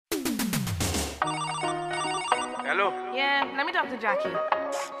Hello? Yeah, let me talk to Jackie.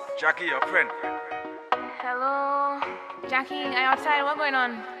 Jackie, your friend. Hello? Jackie, I outside. What's going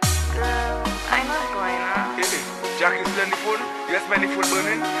on? Girl, I know what's going on. Hey, Jackie still on the phone? You smell the phone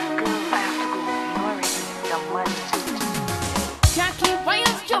burning?